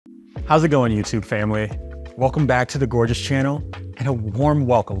How's it going, YouTube family? Welcome back to the Gorgias channel and a warm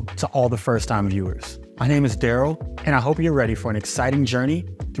welcome to all the first-time viewers. My name is Daryl and I hope you're ready for an exciting journey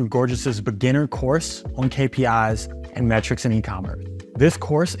through Gorgias's beginner course on KPIs and metrics in e-commerce. This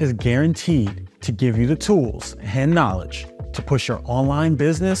course is guaranteed to give you the tools and knowledge to push your online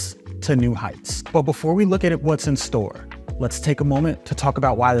business to new heights. But before we look at what's in store, let's take a moment to talk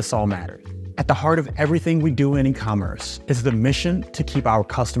about why this all matters. At the heart of everything we do in e-commerce is the mission to keep our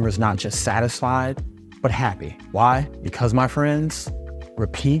customers not just satisfied, but happy. Why? Because, my friends,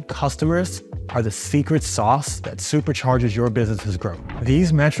 repeat customers are the secret sauce that supercharges your business's growth.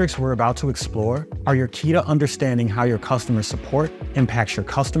 These metrics we're about to explore are your key to understanding how your customer support impacts your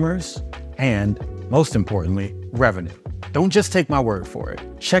customers and, most importantly, revenue. Don't just take my word for it.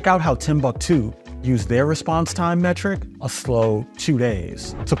 Check out how Timbuktu used their response time metric, a slow 2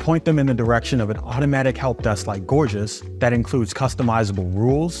 days, to point them in the direction of an automatic help desk like Gorgias that includes customizable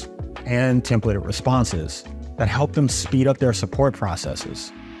rules and templated responses that help them speed up their support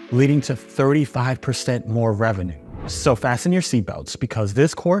processes, leading to 35% more revenue. So fasten your seatbelts because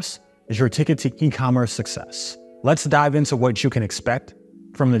this course is your ticket to e-commerce success. Let's dive into what you can expect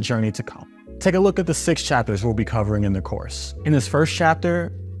from the journey to come. Take a look at the 6 chapters we'll be covering in the course. In this first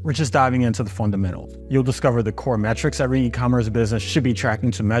chapter, we're just diving into the fundamentals. You'll discover the core metrics every e-commerce business should be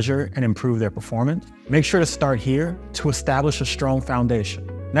tracking to measure and improve their performance. Make sure to start here to establish a strong foundation.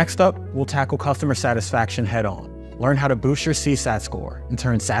 Next up, we'll tackle customer satisfaction head on. Learn how to boost your CSAT score and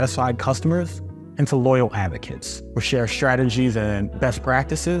turn satisfied customers into loyal advocates. We'll share strategies and best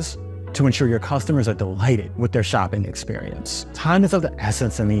practices to ensure your customers are delighted with their shopping experience. Time is of the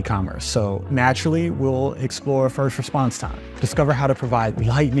essence in e-commerce, so naturally we'll explore first response time. Discover how to provide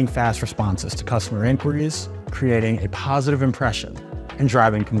lightning fast responses to customer inquiries, creating a positive impression and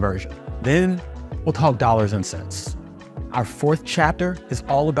driving conversion. Then we'll talk dollars and cents. Our 4th chapter is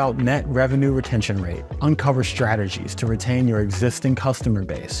all about net revenue retention rate. Uncover strategies to retain your existing customer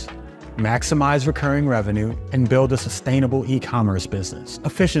base, maximize recurring revenue, and build a sustainable e-commerce business.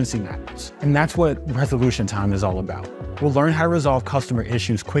 Efficiency matters, and that's what resolution time is all about. We'll learn how to resolve customer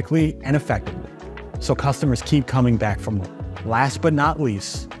issues quickly and effectively, so customers keep coming back for more. Last but not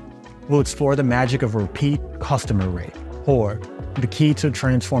least, we'll explore the magic of repeat customer rate, or the key to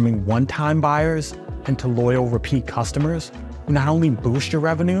transforming one-time buyers into loyal repeat customers who not only boost your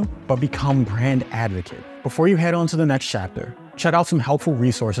revenue, but become brand advocate. Before you head on to the next chapter, check out some helpful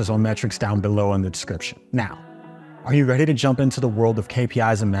resources on metrics down below in the description. Now, are you ready to jump into the world of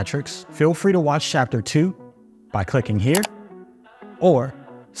KPIs and metrics? Feel free to watch chapter 2 by clicking here, or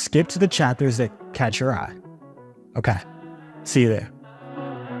skip to the chapters that catch your eye. Okay, see you there.